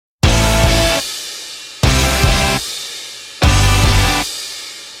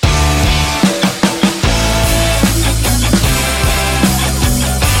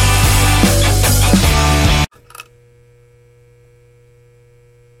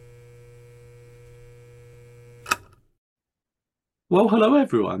Well, hello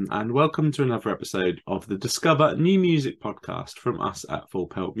everyone, and welcome to another episode of the Discover New Music podcast from us at Full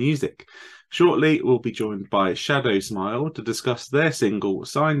Pelt Music. Shortly, we'll be joined by Shadow Smile to discuss their single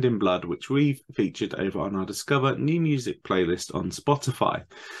Signed in Blood, which we've featured over on our Discover New Music playlist on Spotify.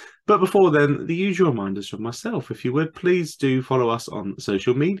 But before then, the usual reminders from myself. If you would, please do follow us on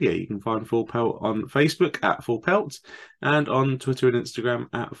social media. You can find Full Pelt on Facebook at Full Pelt and on Twitter and Instagram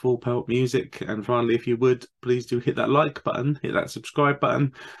at Full Pelt Music. And finally, if you would, please do hit that like button, hit that subscribe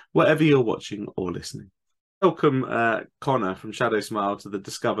button, wherever you're watching or listening. Welcome, Connor from Shadow Smile to the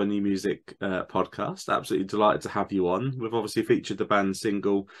Discover New Music podcast. Absolutely delighted to have you on. We've obviously featured the band's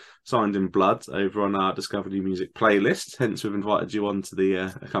single Signed in Blood over on our Discover New Music playlist, hence we've invited you on to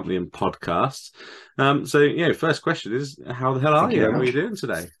the accompanying podcast. First question is, how the hell are Thank you you? very How are you much. doing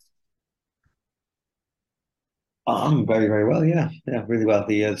today? I'm very, very well. Yeah, really well.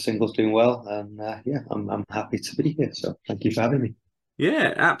 The single's doing well, and I'm happy to be here. So thank you for having me.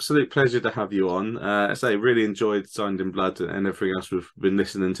 Yeah, absolute pleasure to have you on. I say really enjoyed Signed in Blood and everything else we've been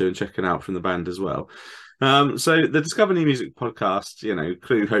listening to and checking out from the band as well. So the Discover New Music podcast,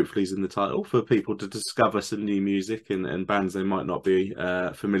 clue hopefully is in the title for people to discover some new music and bands they might not be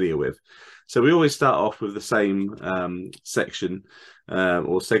familiar with. So we always start off with the same section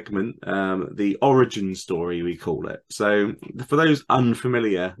or segment, the origin story we call it. So for those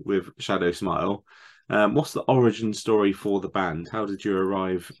unfamiliar with Shadow Smile, what's the origin story for the band? How did you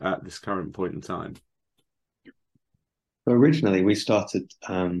arrive at this current point in time? So originally, we started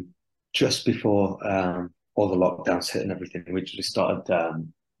just before all the lockdowns hit and everything. We just started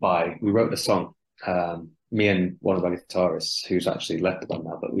by we wrote a song. Me and one of our guitarists, who's actually left the band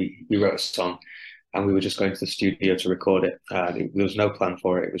now, but we wrote a song, and we were just going to the studio to record it. There was no plan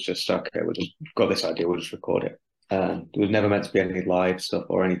for it. It was just okay. We just got this idea. We'll just record it. There was never meant to be any live stuff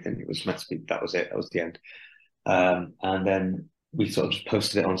or anything. It was meant to be that was it. That was the end. And then we sort of just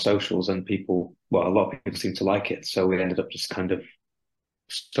posted it on socials, and a lot of people seemed to like it. So we ended up just kind of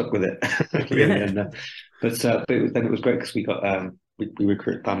stuck with it, really. Yeah. Then it was great because we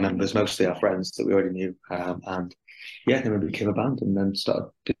recruited band members, mostly our friends that we already knew, and yeah, then we became a band, and then started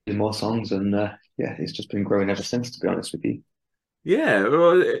doing more songs, and yeah, it's just been growing ever since. To be honest with you. Yeah,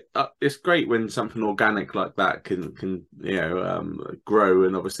 well, it's great when something organic like that can grow,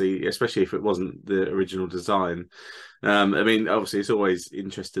 and obviously, especially if it wasn't the original design. I mean, obviously, it's always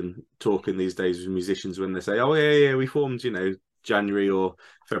interesting talking these days with musicians when they say, "Oh yeah, we formed, January or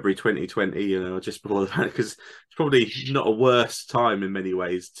February 2020, just before the because it's probably not a worse time in many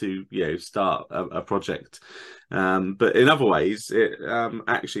ways to start a project." But in other ways, it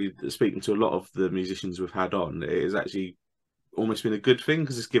actually speaking to a lot of the musicians we've had on, it is actually almost been a good thing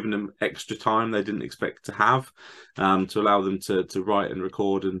because it's given them extra time they didn't expect to have, to allow them to write and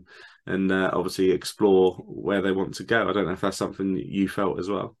record and obviously explore where they want to go. I don't know if that's something you felt as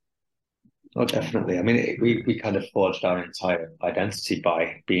well. Oh, definitely. I mean, we kind of forged our entire identity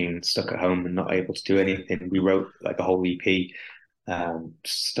by being stuck at home and not able to do anything. We wrote like a whole EP,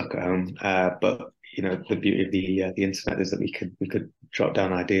 stuck at home. But the beauty of the internet is that we could jot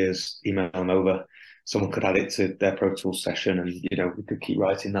down ideas, email them over. Someone could add it to their Pro Tools session, and we could keep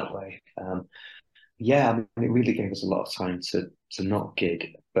writing that way. Yeah, I mean, it really gave us a lot of time to not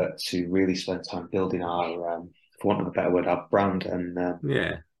gig, but to really spend time building our, for want of a better word, our brand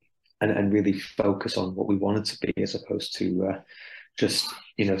Yeah, and really focus on what we wanted to be, as opposed to just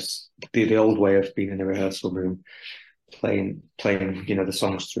the old way of being in a rehearsal room, playing the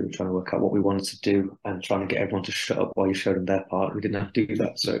songs through, trying to work out what we wanted to do, and trying to get everyone to shut up while you showed them their part. We didn't have to do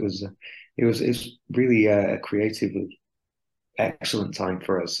that, so it was really a creatively excellent time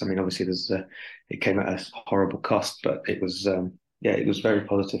for us. I mean, obviously, it came at a horrible cost, but it was yeah, it was very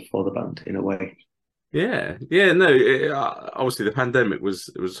positive for the band in a way. yeah. No, obviously the pandemic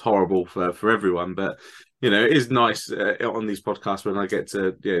was horrible for everyone, but it is nice on these podcasts when I get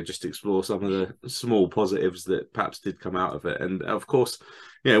to just explore some of the small positives that perhaps did come out of it. And of course,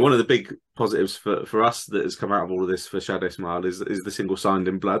 one of the big positives for us that has come out of all of this for Shadow Smile is the single Signed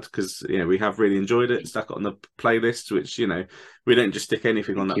in Blood, because we have really enjoyed it, stuck it on the playlist, which we don't just stick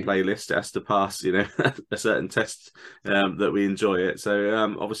anything on Thank that you. playlist. It has to pass a certain test that we enjoy it. So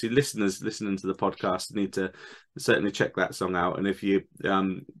obviously listeners listening to the podcast need to certainly check that song out. And if you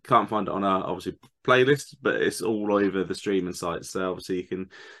can't find it on our obviously playlist, but it's all over the streaming sites, so obviously you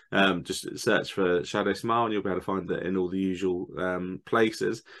can just search for Shadow Smile and you'll be able to find it in all the usual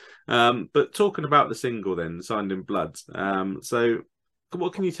places. But talking about the single then, Signed in Blood, so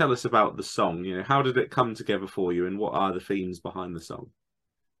what can you tell us about the song? How did it come together for you, and what are the themes behind the song?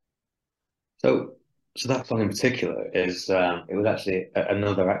 So, so that song in particular is it was actually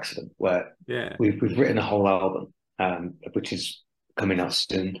another accident where Yeah, we've written a whole album, which is coming out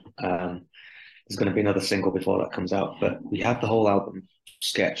soon. There's going to be another single before that comes out, but we have the whole album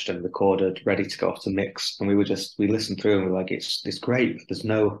sketched and recorded, ready to go off to mix. And we listened through and we're like, it's great, but there's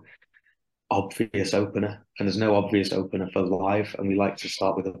no obvious opener, and there's no obvious opener for live. And we like to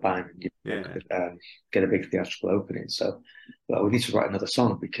start with a bang and get a big theatrical opening. So we need to write another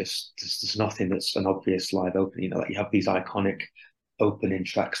song because there's nothing that's an obvious live opening. You know, like you have these iconic opening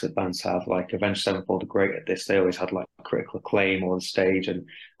tracks that bands have, like Avenged Sevenfold are great at this. They always had like critical acclaim on stage, and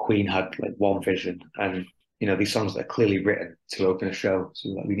Queen had like One Vision, and you know these songs that are clearly written to open a show. So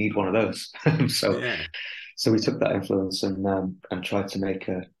like, we need one of those. So we took that influence and tried to make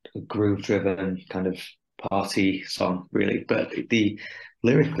a groove-driven kind of party song, really. But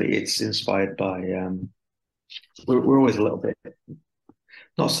lyrically, it's inspired by. We're always a little bit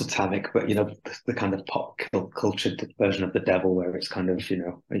not satanic, but you know the kind of pop culture version of the devil, where it's kind of, you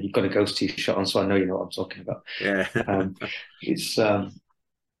know, you've got a ghost t-shirt on, so I know you know what I'm talking about. Yeah, it's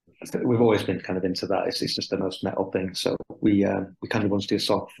we've always been kind of into that. It's just the most metal thing. So we kind of want to do a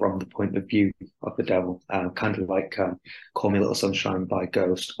song from the point of view of the devil, kind of like "Call Me a Little Sunshine" by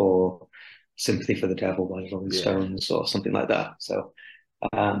Ghost, or "Sympathy for the Devil" by Rolling Stones, or something like that. So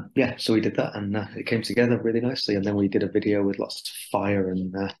so we did that, and it came together really nicely. And then we did a video with lots of fire,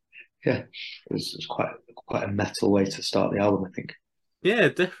 and it was quite a metal way to start the album, I think. Yeah,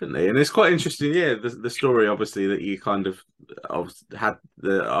 definitely, and it's quite interesting. Yeah, the story obviously that you kind of had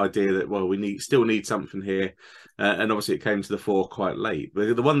the idea that, well, we still need something here, and obviously it came to the fore quite late.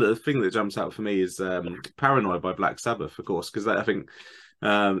 But the thing that jumps out for me is "Paranoid" by Black Sabbath, of course, because I think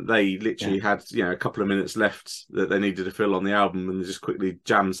they literally had, you know, a couple of minutes left that they needed to fill on the album, and just quickly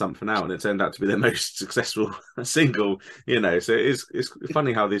jammed something out, and it turned out to be their most successful single. You know, so it's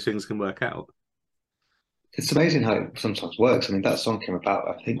funny how these things can work out. It's amazing how it sometimes works. I mean, that song came about.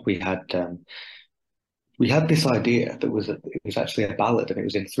 I think we had this idea that it was actually a ballad, and it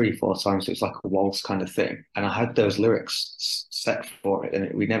was in 3/4 times. So it was like a waltz kind of thing. And I had those lyrics set for it,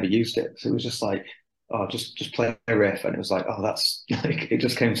 and we never used it. So it was just like, oh, just play a riff, and it was like, oh, that's like it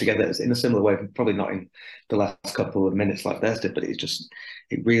just came together in a similar way. Probably not in the last couple of minutes like theirs did, but it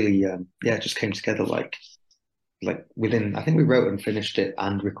really it just came together like within. I think we wrote and finished it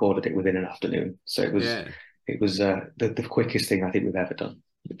and recorded it within an afternoon. So it was the quickest thing I think we've ever done,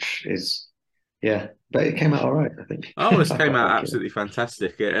 which is but it came out all right, I think. Oh, it came out absolutely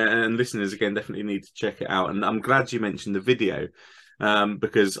fantastic, and listeners again definitely need to check it out. And I'm glad you mentioned the video,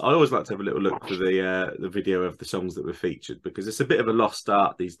 because I always like to have a little look for the video of the songs that were featured, because it's a bit of a lost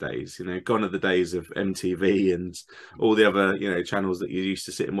art these days. You know, gone are the days of MTV and all the other, you know, channels that you used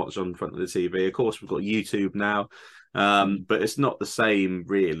to sit and watch on front of the TV. Of course, we've got YouTube now. But it's not the same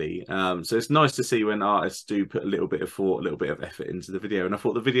really. So it's nice to see when artists do put a little bit of thought, a little bit of effort into the video. And I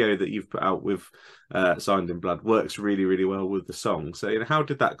thought the video that you've put out with Signed in Blood works really, really well with the song. So, you know, how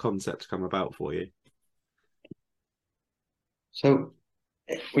did that concept come about for you? So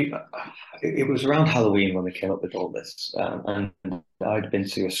it was around Halloween when we came up with all this, and I'd been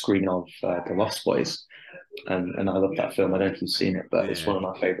to a screening of The Lost Boys, and I love that film. I don't know if you've seen it, but it's one of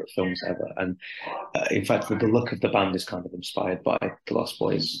my favorite films ever. And in fact, the look of the band is kind of inspired by The Lost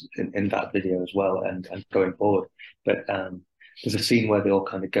Boys in that video as well, and going forward. But there's a scene where they all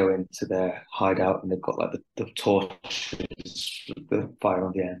kind of go into their hideout, and they've got like the torches, the fire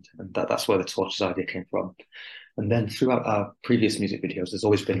on the end, and that's where the torches idea came from. And then throughout our previous music videos, there's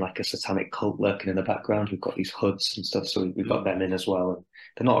always been like a satanic cult lurking in the background. We've got these hoods and stuff, so we've got them in as well. And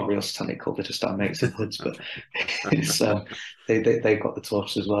they're not a real satanic cult; they're just our mates in hoods, but it's they've got the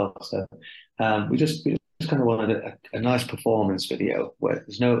torches as well. So we just kind of wanted a nice performance video where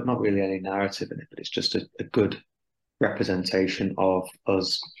there's not really any narrative in it, but it's just a good representation of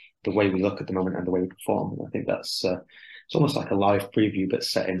us, the way we look at the moment and the way we perform. And I think that's it's almost like a live preview, but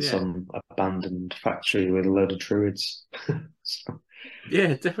set in some abandoned factory with a load of druids.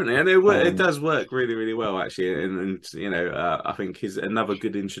 Yeah, definitely, and it does work really, really well actually. And you know, I think is another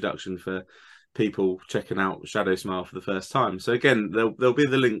good introduction for people checking out Shadow Smile for the first time. So again, there'll be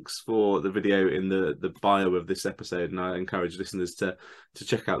the links for the video in the bio of this episode, and I encourage listeners to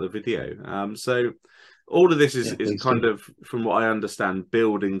check out the video. So all of this is kind of, from what I understand,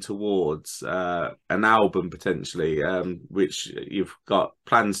 building towards an album potentially, which you've got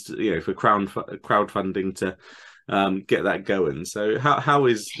plans to, you know, for crowdfunding to get that going. So how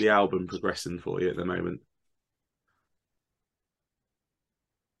is the album progressing for you at the moment?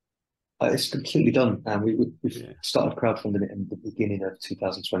 It's completely done. We started crowdfunding it in the beginning of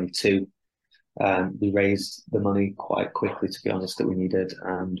 2022. We raised the money quite quickly, to be honest, that we needed,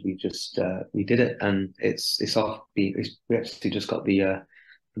 and we did it, and it's off. We actually just got the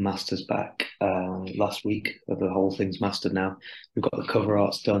the masters back last week. The whole thing's mastered now. We've got the cover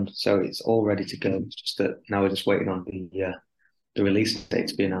arts done, so it's all ready to go. It's just that now we're just waiting on the release date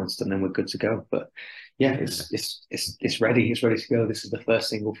to be announced, and then we're good to go. But yeah, it's ready. It's ready to go. This is the first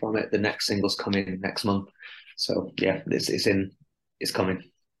single from it. The next single's coming next month. So yeah, it's coming.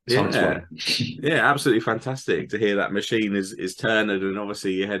 Yeah, yeah, absolutely fantastic to hear that machine is turning, and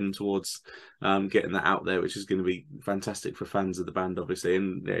obviously you're heading towards getting that out there, which is going to be fantastic for fans of the band, obviously,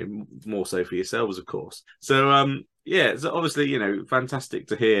 and more so for yourselves, of course. So yeah, it's obviously fantastic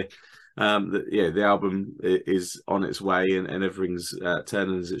to hear that the album is on its way and everything's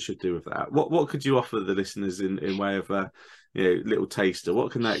turning as it should do with that. What could you offer the listeners in way of a little taster?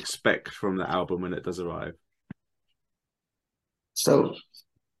 What can they expect from the album when it does arrive? So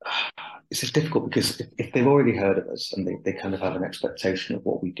it's just difficult because if they've already heard of us and they kind of have an expectation of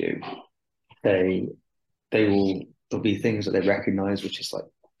what we do, they there'll be things that they recognize, which is like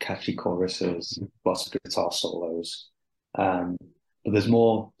catchy choruses, lots of guitar solos. But there's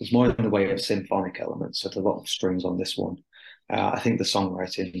more in the way of symphonic elements. So there's a lot of strings on this one. I think the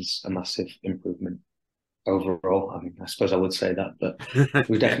songwriting is a massive improvement overall. I mean, I suppose I would say that, but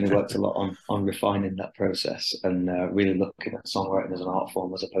we've definitely worked a lot on refining that process and really looking at songwriting as an art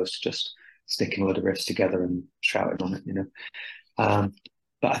form as opposed to just sticking a lot of riffs together and shouting on it,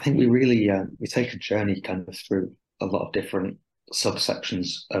 But I think we really we take a journey kind of through a lot of different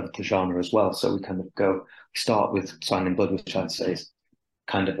subsections of the genre as well. So we kind of start with Sign in Blood, which I'd say is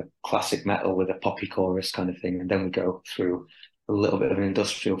kind of a classic metal with a poppy chorus kind of thing, and then we go through a little bit of an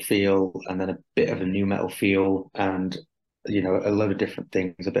industrial feel and then a bit of a new metal feel and a load of different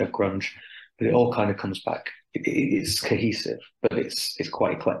things, a bit of grunge, but it all kind of comes back. It's cohesive, but it's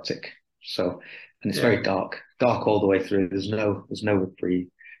quite eclectic. So, and it's very dark all the way through. There's no reprieve.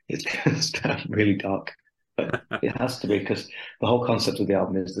 It's just really dark, but it has to be because the whole concept of the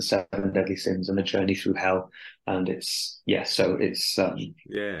album is the seven deadly sins and the journey through hell, and it has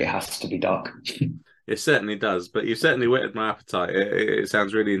to be dark. It certainly does, but you've certainly whetted my appetite. It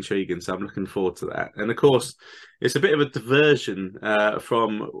sounds really intriguing, so I'm looking forward to that. And of course, it's a bit of a diversion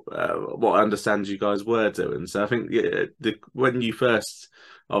from what I understand you guys were doing. So I think when you first,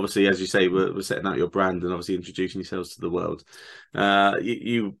 obviously, as you say, were setting out your brand and obviously introducing yourselves to the world,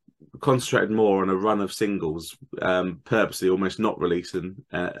 you concentrated more on a run of singles, purposely almost not releasing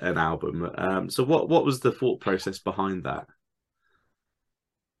an album. So what was the thought process behind that?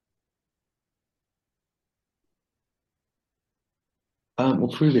 Well,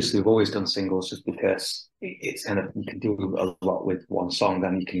 previously we've always done singles just because it's kind of you can do a lot with one song.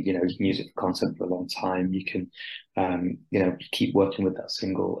 Then you can use it for content for a long time. You can keep working with that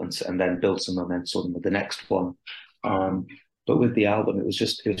single and then build some momentum with the next one. But with the album, it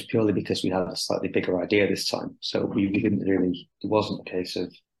was purely because we had a slightly bigger idea this time. So we didn't really. It wasn't a case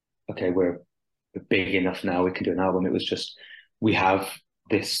of okay, we're big enough now we can do an album. It was just we have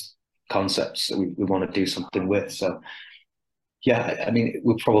this concept that we want to do something with. So. Yeah, I mean,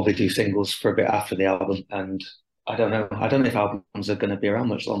 we'll probably do singles for a bit after the album, and I don't know. I don't know if albums are going to be around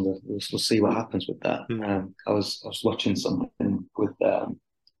much longer. We'll see what happens with that. I was watching something with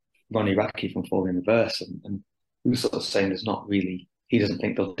Ronnie Radke from Falling in Reverse, and he was sort of saying there's not really. He doesn't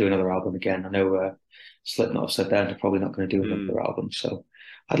think they'll do another album again. I know Slipknot have said they're probably not going to do another album. So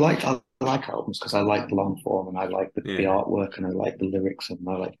I like albums because I like the long form and I like the artwork and I like the lyrics and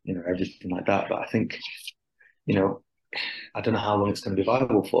I like everything like that. But I think I don't know how long it's going to be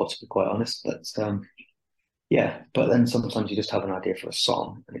viable for, to be quite honest. But but then sometimes you just have an idea for a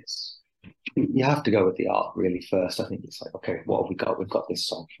song, and you have to go with the art really first. I think it's like, okay, what have we got? We've got this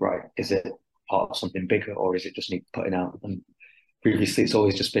song, right? Is it part of something bigger, or is it just need putting out? And previously, it's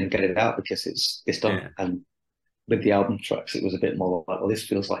always just been get it out because it's done. Yeah. And with the album tracks, it was a bit more like, well, this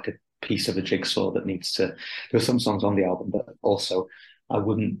feels like a piece of a jigsaw that needs to. There are some songs on the album, but also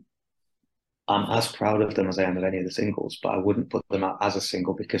I'm as proud of them as I am of any of the singles, but I wouldn't put them out as a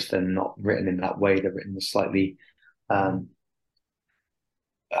single because they're not written in that way. They're written slightly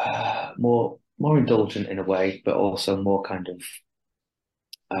more indulgent in a way, but also more kind of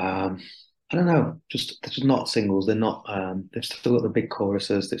I don't know, they're just not singles. They're not. They've still got the big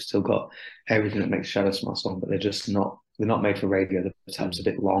choruses. They've still got everything that makes Shadow Smile song, but they're just not. They're not made for radio. They're perhaps a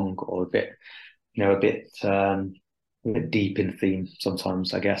bit long or a bit deep in theme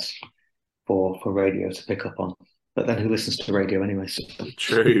sometimes, I guess. For radio to pick up on, but then who listens to radio anyway? So.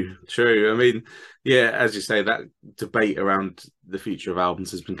 True. I mean, as you say, that debate around the future of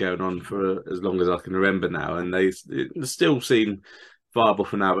albums has been going on for as long as I can remember now, and they still seem viable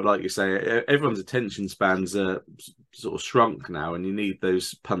for now. But like you say, everyone's attention spans are sort of shrunk now, and you need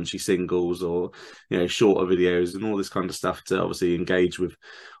those punchy singles or shorter videos and all this kind of stuff to obviously engage with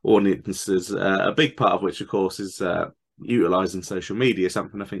audiences. A big part of which, of course, is utilizing social media,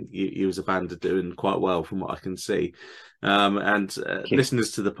 something I think you as a band are doing quite well from what I can see. And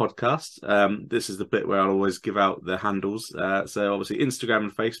listeners to the podcast, this is the bit where I'll always give out the handles. So obviously Instagram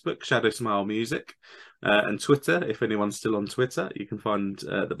and Facebook, Shadow Smile Music, and Twitter. If anyone's still on Twitter, you can find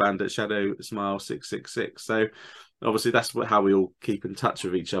the band at Shadow Smile 666. So obviously that's how we all keep in touch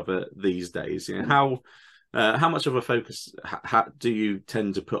with each other these days. How much of a focus do you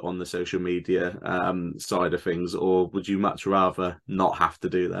tend to put on the social media side of things, or would you much rather not have to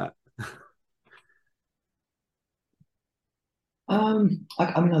do that? I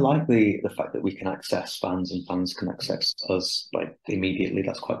mean, I like the fact that we can access fans and fans can access us like immediately.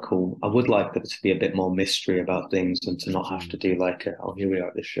 That's quite cool. I would like there to be a bit more mystery about things and to not have to do like, oh, here we are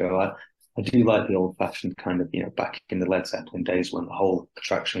at this show. I do like the old-fashioned kind of, back in the Led Zeppelin days when the whole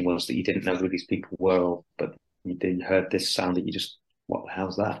attraction was that you didn't know who these people were, but you heard this sound that you just, what the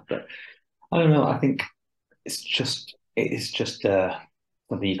hell's that? But I don't know. I think it is just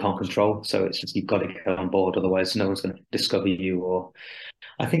something you can't control. So it's just you've got to get on board, otherwise no one's going to discover you. Or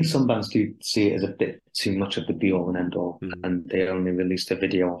I think some bands do see it as a bit too much of the be all and end all, and they only release a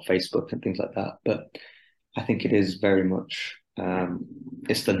video on Facebook and things like that. But I think it is very much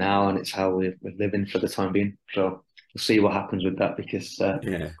it's the now, and it's how we're living for the time being. So we'll see what happens with that, because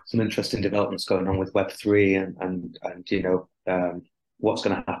some interesting developments going on with Web3 and what's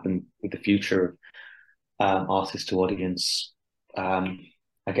going to happen with the future of artist to audience.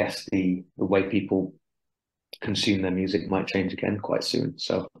 I guess the way people consume their music might change again quite soon.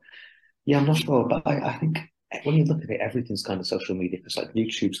 So yeah, I'm not sure, but I think when you look at it, everything's kind of social media. It's like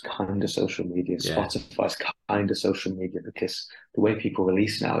YouTube's kind of social media, Spotify's kind of social media, because the way people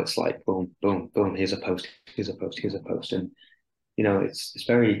release now, it's like boom, boom, boom. Here's a post, here's a post, here's a post, and it's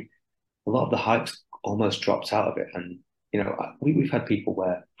very, a lot of the hype almost drops out of it. And we've had people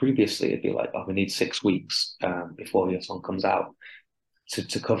where previously it'd be like, oh, we need 6 weeks before your song comes out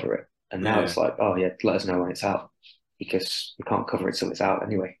to cover it, and now it's like, oh yeah, let us know when it's out, because we can't cover it till it's out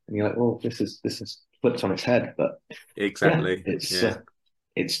anyway. And you're like, well, this is flipped on its head. But exactly,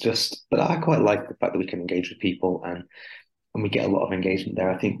 it's just, but I quite like the fact that we can engage with people, and we get a lot of engagement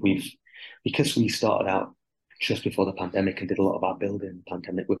there. I think because we started out just before the pandemic and did a lot of our building in the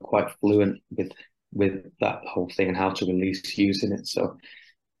pandemic, we're quite fluent with that whole thing and how to release using it. So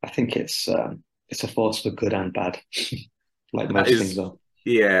I think it's a force for good and bad, like most things are.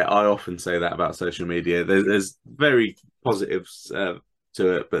 Yeah, I often say that about social media. There's very positives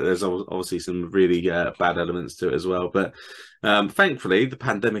to it, but there's obviously some really bad elements to it as well. But thankfully, the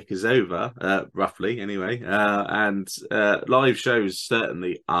pandemic is over, roughly anyway, and live shows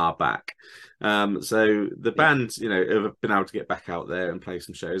certainly are back. So the band, have been able to get back out there and play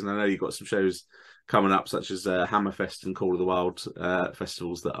some shows, and I know you've got some shows coming up, such as Hammerfest and Call of the Wild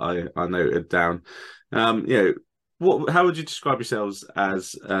festivals that I noted down. How would you describe yourselves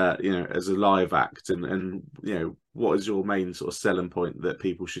as as a live act, and what is your main sort of selling point that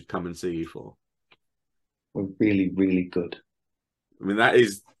people should come and see you for? We're really, really good. I mean, that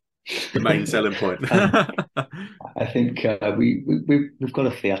is the main selling point. I think we've got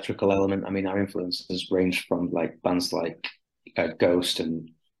a theatrical element. I mean, our influences range from like bands like Ghost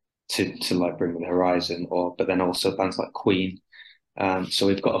and to like Bring Me the Horizon, but then also bands like Queen. So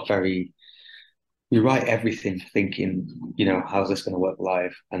we've got we write everything thinking, how's this going to work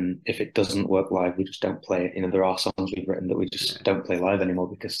live? And if it doesn't work live, we just don't play it. There are songs we've written that we just don't play live anymore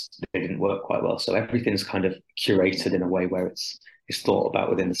because they didn't work quite well. So everything's kind of curated in a way where it's thought about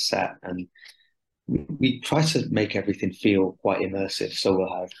within the set. And we try to make everything feel quite immersive. So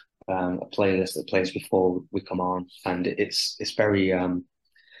we'll have a playlist that plays before we come on. And it's very,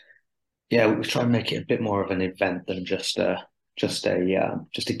 we try and make it a bit more of an event than just a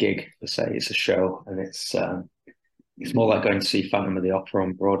gig per se. It's a show, and it's more like going to see Phantom of the Opera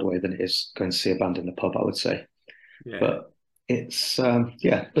on Broadway than it is going to see a band in the pub, I would say. Yeah. But it's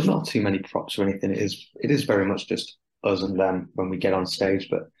but not too many props or anything. It is very much just us and them when we get on stage.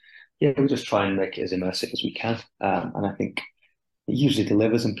 But yeah, we just try and make it as immersive as we can, and I think it usually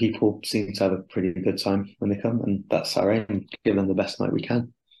delivers, and people seem to have a pretty good time when they come, and that's our aim: give them the best night we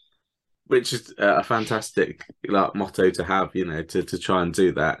can. Which is a fantastic motto to have, to try and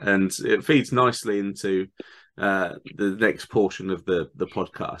do that. And it feeds nicely into the next portion of the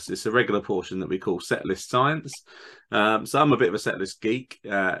podcast. It's a regular portion that we call Setlist Science. So I'm a bit of a setlist geek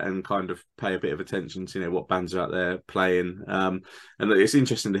and kind of pay a bit of attention to what bands are out there playing. And it's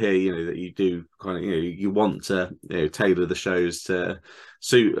interesting to hear that you do kind of you want to tailor the shows to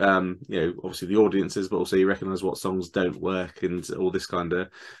suit obviously the audiences, but also you recognise what songs don't work and all this kind of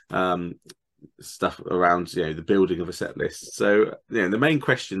stuff around the building of a set list. So the main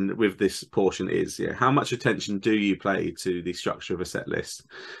question with this portion is how much attention do you pay to the structure of a set list,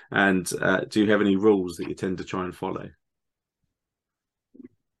 and do you have any rules that you tend to try and follow?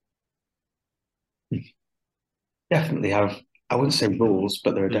 Definitely have. I wouldn't say rules,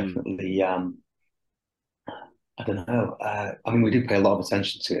 but there are definitely I don't know. I mean, we do pay a lot of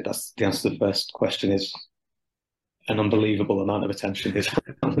attention to it. That's the answer to the first question. Is an unbelievable amount of attention is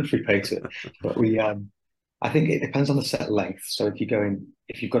how much we pay to it. But I think it depends on the set length. So if you've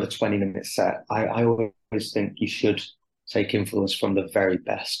got a 20-minute set, I always think you should take influence from the very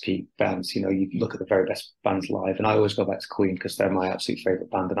best bands. You look at the very best bands live, and I always go back to Queen because they're my absolute favorite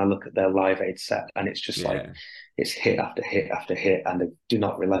band. And I look at their Live Aid set, and it's just like it's hit after hit after hit, and they do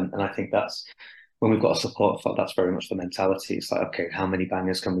not relent. And I think that's when we've got a support for, that's very much the mentality. It's like, okay, how many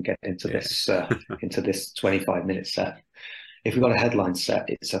bangers can we get into this 25-minute set? If we've got a headline set,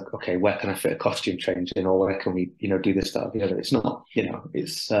 it's like, okay, where can I fit a costume change in, or where can we, do this, that, or the other? It's not,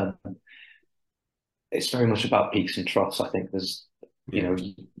 it's very much about peaks and troughs. I think there's,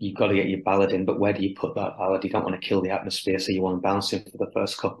 you've got to get your ballad in, but where do you put that ballad? You don't want to kill the atmosphere, so you want to bounce in for the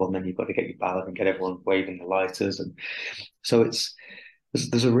first couple, and then you've got to get your ballad and get everyone waving the lighters, and so there's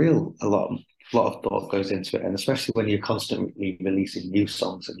a lot of thought goes into it, and especially when you're constantly releasing new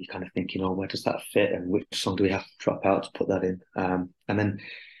songs and you're kind of thinking, where does that fit, and which song do we have to drop out to put that in? And then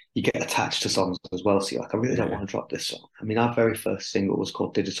you get attached to songs as well, so you're like, I really don't want to drop this song. I mean, our very first single was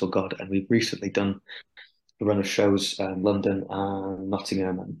called Digital God, and we've recently done a run of shows in London and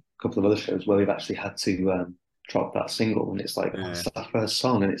Nottingham and a couple of other shows where we've actually had to drop that single, and it's like, it's our first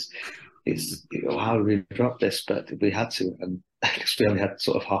song, and it's how do we drop this? But we had to, and because we only had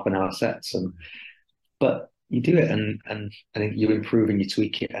sort of half an hour sets, but you do it, and I think you improve and you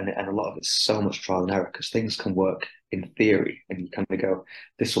tweak it, and a lot of it's so much trial and error, because things can work in theory, and you kind of go,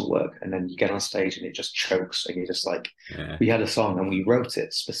 this will work, and then you get on stage and it just chokes, and you're just like, we had a song and we wrote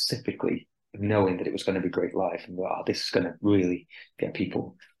it specifically knowing that it was going to be great live, and this is going to really get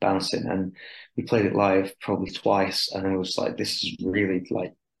people bouncing, and we played it live probably twice, and it was like, this is really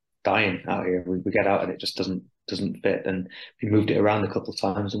like dying out here. We get out and it just doesn't fit, and we moved it around a couple of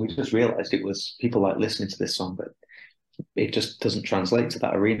times, and we just realized it was people like listening to this song, but it just doesn't translate to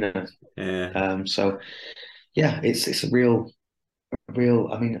that arena. So it's a real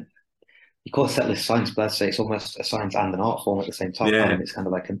I mean, you call it setlist science, but I'd say it's almost a science and an art form at the same time. And it's kind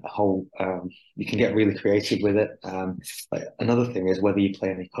of like a whole you can get really creative with it. Like another thing is whether you play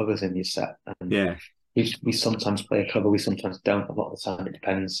any covers in your set. We sometimes play a cover, we sometimes don't. A lot of the time it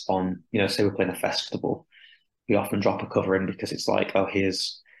depends on, say we're playing a festival, we often drop a cover in because it's like,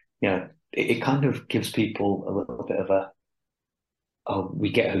 here's, it kind of gives people a little bit of we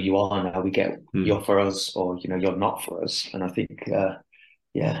get who you are now, we get you're for us, or, you're not for us. And I think, I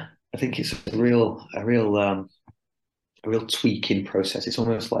think it's a real tweaking process. It's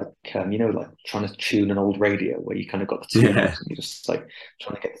almost like, like trying to tune an old radio where you kind of got the two notes and you're just like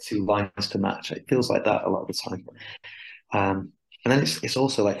trying to get the two lines to match. It feels like that a lot of the time. And then it's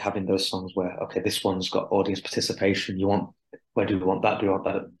also like having those songs where, okay, this one's got audience participation. Where do we want that? Do we want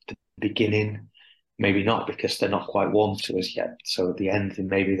that at the beginning? Maybe not, because they're not quite warm to us yet. So at the end, then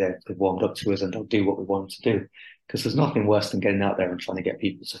maybe they've warmed up to us and they'll do what we want them to do. Because there's nothing worse than getting out there and trying to get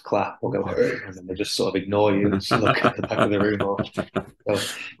people to clap or go, and then they just sort of ignore you and just look at the back of the room.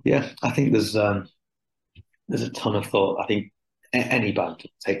 I think there's a ton of thought. I think any band that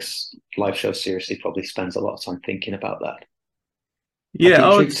takes live shows seriously probably spends a lot of time thinking about that.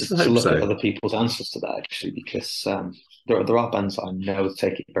 I would to look at other people's answers to that, actually, because there are bands I know that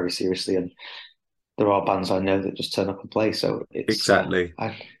take it very seriously, and there are bands I know that just turn up and play. So it's exactly.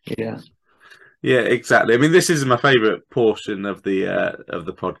 Yeah, exactly. I mean, this is my favourite portion of the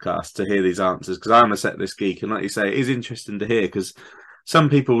podcast, to hear these answers, because I'm a setlist geek, and like you say, it is interesting to hear, because some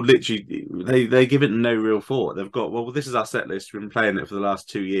people literally they give it no real thought. They've got, well, this is our set list. We've been playing it for the last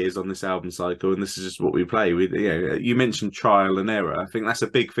 2 years on this album cycle, and this is just what we play. You mentioned trial and error. I think that's a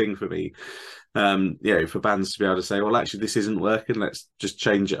big thing for me. for bands to be able to say, well, actually, this isn't working. Let's just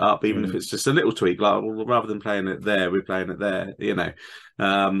change it up, even if it's just a little tweak. Like, well, rather than playing it there, we're playing it there.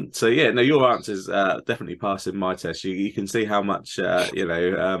 So yeah, no, your answer's definitely passing my test. You can see how much sort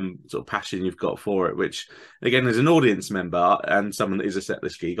of passion you've got for it. Which, again, as an audience member and someone that is a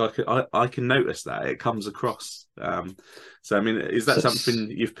setlist geek, I can notice that it comes across. So I mean, is that something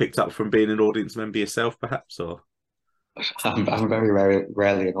you've picked up from being an audience member yourself, perhaps, or? I'm very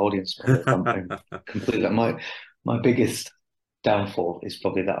rarely an audience member. I'm completely my biggest downfall is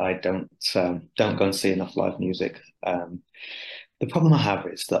probably that I don't go and see enough live music. The problem I have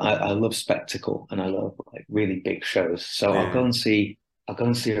is that I love spectacle and I love like really big shows. So Yeah. I'll go and see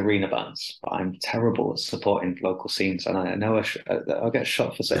arena bands, but I'm terrible at supporting local scenes, and I know I'll get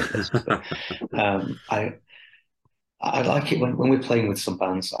shot for saying this, but I like it when we're playing with some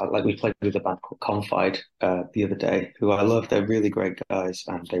bands. We played with a band called Confide the other day, who I love. They're really great guys,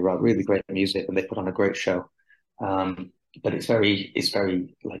 and they write really great music, and they put on a great show. But it's very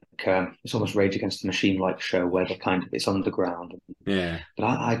like it's almost Rage Against the Machine like show where it's underground. Yeah. But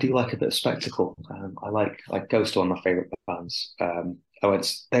I do like a bit of spectacle. I like Ghost are one of my favorite bands.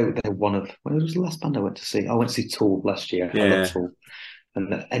 They're one of when was the last band I went to see? I went to see Tool last year. Yeah. I love Tool.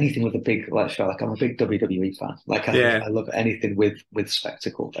 And anything with a big show, like I'm a big WWE fan. I love anything with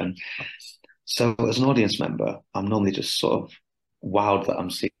spectacle. And so as an audience member, I'm normally just sort of wowed that I'm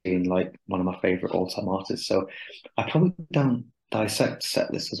seeing like one of my favorite all-time artists. So I probably don't dissect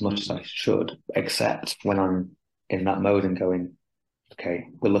set lists as much as I should, except when I'm in that mode and going, okay,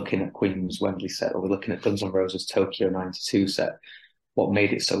 we're looking at Queen's Wembley set, or we're looking at Guns N' Roses Tokyo '92 set. What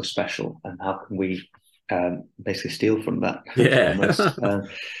made it so special, and how can we basically steal from that? Yeah.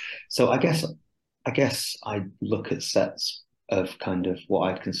 So I guess I look at sets of kind of what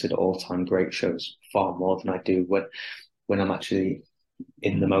I'd consider all-time great shows far more than I do when I'm actually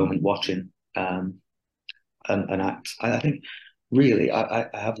in the moment watching an act. I think really I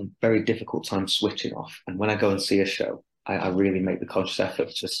have a very difficult time switching off, and when I go and see a show, I really make the conscious effort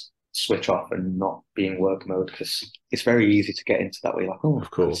to just switch off and not be in work mode, because it's very easy to get into that way, like, oh,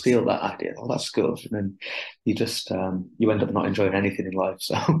 of course, steal that idea, oh, that's good, and then you just you end up not enjoying anything in life.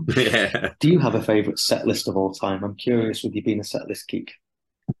 So yeah. Do you have a favorite set list of all time? I'm curious, with you being a set list geek.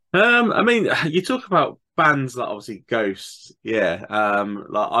 I mean, you talk about bands like obviously Ghost, yeah.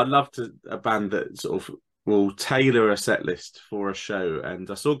 Like I'd love a band that sort of will tailor a set list for a show,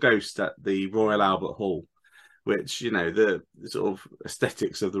 and I saw Ghost at the Royal Albert Hall, which, the sort of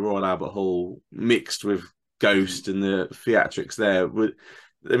aesthetics of the Royal Albert Hall mixed with Ghost and the theatrics there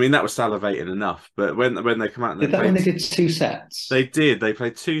I mean, that was salivating enough. But when they come out and when they did two sets? They did. They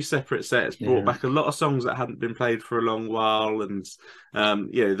played two separate sets, brought back a lot of songs that hadn't been played for a long while, and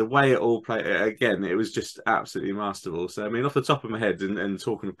the way it all played, again, it was just absolutely masterful. So I mean, off the top of my head, and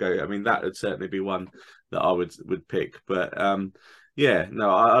talking of Go, I mean, that would certainly be one that I would pick. But yeah,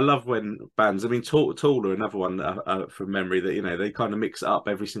 no, I love when bands. I mean, Tool are another one from memory that they kind of mix it up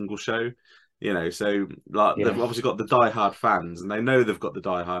every single show. So like they've obviously got the diehard fans, and they know they've got the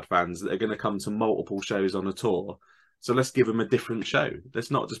diehard fans that are going to come to multiple shows on a tour. So let's give them a different show.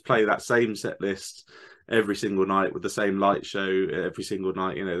 Let's not just play that same set list every single night with the same light show every single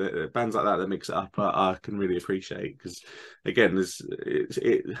night. Bands like that mix it up, I can really appreciate, because again,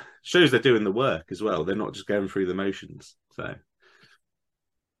 it shows they're doing the work as well. They're not just going through the motions. So.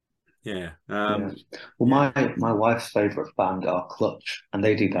 Yeah. Well, my wife's favorite band are Clutch, and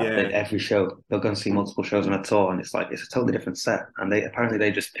they do that. Yeah. Every show they'll go and see multiple shows on a tour, and it's a totally different set. And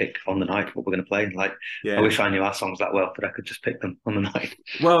they just pick on the night what we're going to play. And I wish I knew our songs that well, but I could just pick them on the night.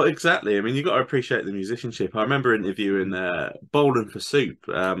 Well, exactly. I mean, you've got to appreciate the musicianship. I remember interviewing Bowling for Soup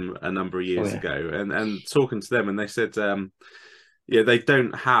a number of years ago, and talking to them, and they said, they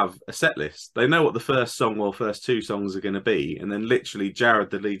don't have a set list. They know what the first song or first two songs are going to be, and then literally Jared,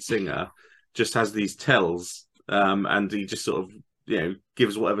 the lead singer, just has these tells, and he just sort of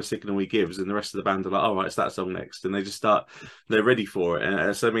gives whatever signal he gives, and the rest of the band are like, "All right, it's that song next," and they just start. They're ready for it.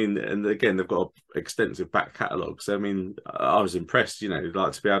 And so I mean, and again, they've got an extensive back catalogue. So I mean, I was impressed.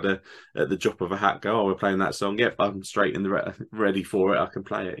 Like to be able to, at the drop of a hat, go, "Oh, we're playing that song. Yep, I'm straight in ready for it. I can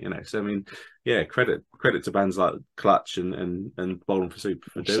play it." So I mean, yeah, credit to bands like Clutch and Bowling for Soup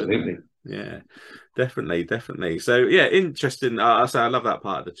for doing that. Yeah, definitely. So yeah, interesting. I say I love that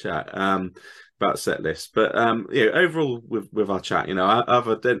part of the chat. About set lists, but overall with our chat, I've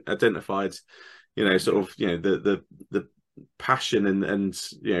identified, sort of, the passion and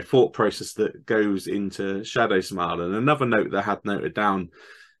thought process that goes into Shadow Smile. And another note that I had noted down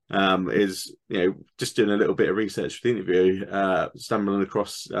is just doing a little bit of research for the interview, stumbling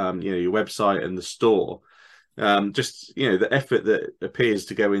across your website and the store. just the effort that appears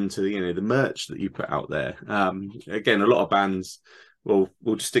to go into the merch that you put out there. Again, a lot of bands we'll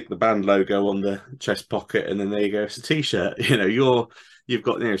just stick the band logo on the chest pocket, and then there you go, it's a t-shirt. You've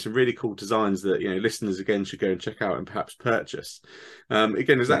got some really cool designs that listeners again should go and check out and perhaps purchase.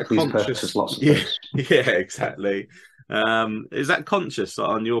 Again, is that a Please conscious? purchase lots of Yeah, those. yeah, exactly. Is that conscious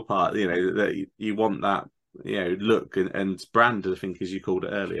on your part? That you want that look and brand, I think, as you called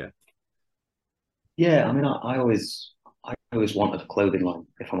it earlier. Yeah, I mean, I always wanted a clothing line,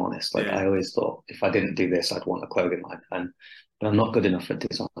 if I'm honest. Like, Yeah. I always thought if I didn't do this, I'd want a clothing line. But I'm not good enough at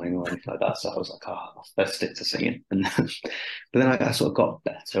designing or anything like that. So I was like, oh, let's stick to singing. But then I sort of got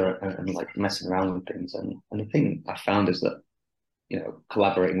better and like messing around with things. And the thing I found is that,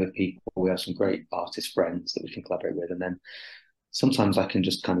 collaborating with people, we have some great artist friends that we can collaborate with. And then sometimes I can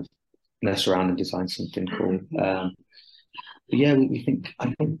just kind of mess around and design something cool. But yeah,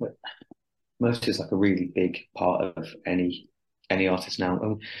 I think that merch is like a really big part of any artist now. I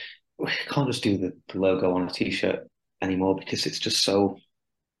mean, we can't just do the logo on a t-shirt anymore because it's just so.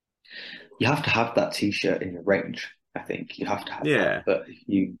 You have to have that t-shirt in your range. I think you have to have Yeah. that. But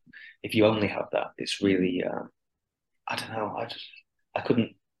if you only have that, it's really I don't know. I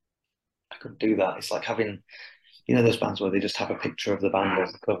couldn't do that. It's like having those bands where they just have a picture of the band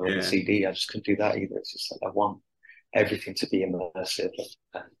on the cover of the CD. I just couldn't do that either. It's just like I want everything to be immersive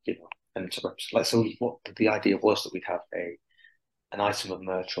and to represent. Like, so what the idea was that we'd have an item of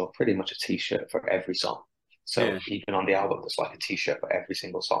merch or pretty much a t-shirt for every song. So even on the album, there's like a t-shirt for every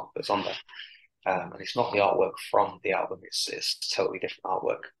single song that's on there. And it's not the artwork from the album; it's totally different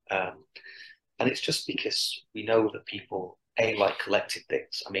artwork. And it's just because we know that people like collected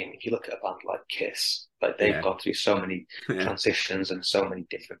things. I mean, if you look at a band like Kiss, like they've gone through so many transitions and so many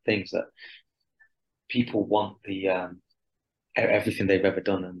different things that people want the everything they've ever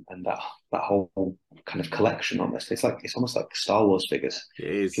done and that whole kind of collection almost. It's almost like Star Wars figures. It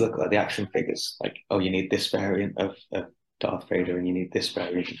is. If you look at the action figures, like, oh, you need this variant of Darth Vader and you need this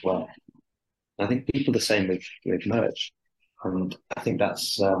variant as well. And I think people are the same with merch. And I think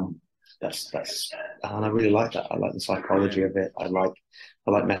that's and I really like that. I like the psychology of it. I like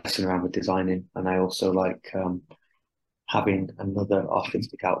messing around with designing, and I also like having another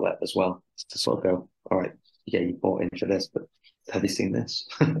artistic outlet as well to sort of go, all right, yeah, you bought into this, but have you seen this?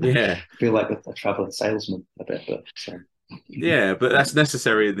 Yeah. I feel like a traveling salesman a bit, but yeah, but that's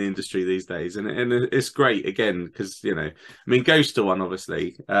necessary in the industry these days, and it's great again because I mean, Ghost are one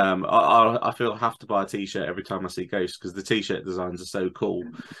obviously. I feel I have to buy a t-shirt every time I see Ghost because the t-shirt designs are so cool.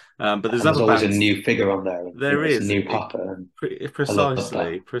 But there's other always bands. A new figure on there. There is a new Papa.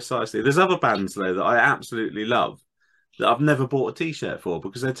 Precisely. There's other bands though that I absolutely love that I've never bought a t-shirt for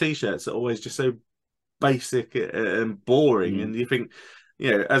because their t-shirts are always just so basic and boring, and you think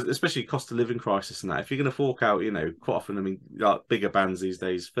especially cost of living crisis and that, if you're going to fork out quite often, I mean, like bigger bands these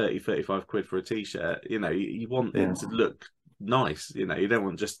days, 30-35 quid for a t-shirt, you want it to look nice, you don't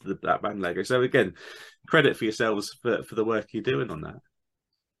want just that band logo. So again, credit for yourselves for the work you're doing on that.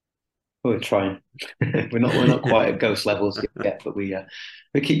 We're trying. we're not quite at Ghost levels yet, but we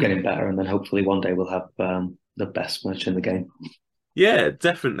keep getting better, and then hopefully one day we'll have the best merch in the game. Yeah,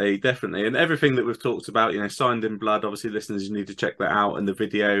 definitely. And everything that we've talked about, Signed in Blood, obviously listeners, you need to check that out. And the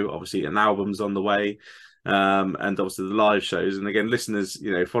video, obviously an album's on the way. And obviously the live shows. And again, listeners,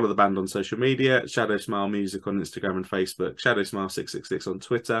 follow the band on social media, Shadow Smile Music on Instagram and Facebook, Shadow Smile 666 on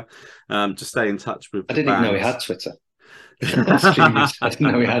Twitter, to stay in touch with I didn't even know we had Twitter. I didn't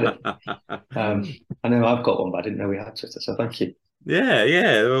know we had it. I know I've got one, but I didn't know we had Twitter, so thank you.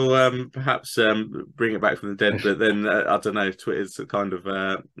 Yeah. Well, perhaps bring it back from the dead, but then I don't know. Twitter's kind of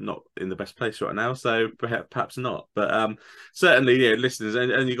not in the best place right now, so perhaps not. But certainly, listeners,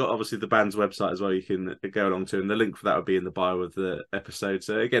 and you got obviously the band's website as well. You can go along to, and the link for that will be in the bio of the episode.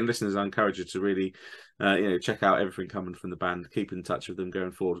 So again, listeners, I encourage you to really, check out everything coming from the band. Keep in touch with them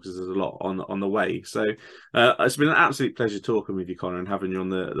going forward because there's a lot on the way. So it's been an absolute pleasure talking with you, Connor, and having you on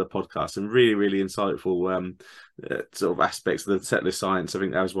the podcast, and really, really insightful sort of aspects of the setlist science. I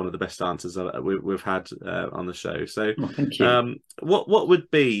think that was one of the best answers we've had on the show. So thank you. What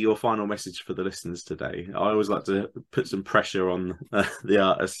would be your final message for the listeners today? I always like to put some pressure on the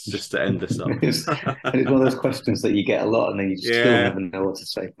artists just to end us off. It's one of those questions that you get a lot and then you still never know what to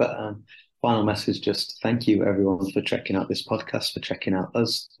say. But final message, just thank you everyone for checking out this podcast, for checking out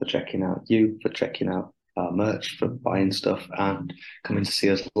us, for checking out you, for checking out our merch, for buying stuff and coming to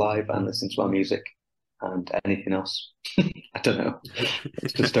see us live and listening to our music. And anything else, I don't know.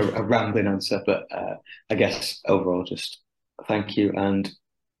 It's just a rambling answer, but I guess overall, just thank you, and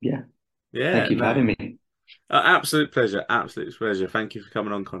thank you for having me. Absolute pleasure. Thank you for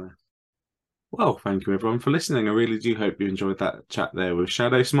coming on, Connor. Well, thank you everyone for listening. I really do hope you enjoyed that chat there with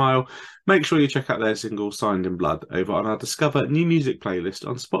Shadow Smile. Make sure you check out their single Signed in Blood over on our Discover New Music playlist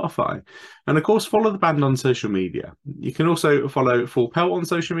on Spotify. And of course, follow the band on social media. You can also follow Full Pelt on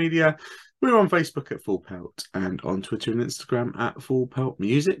social media. We're on Facebook at Full Pelt and on Twitter and Instagram at Full Pelt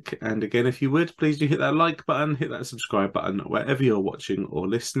Music. And again, if you would, please do hit that like button, hit that subscribe button wherever you're watching or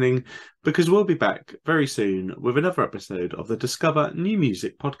listening, because we'll be back very soon with another episode of the Discover New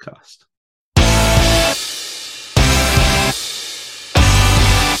Music podcast.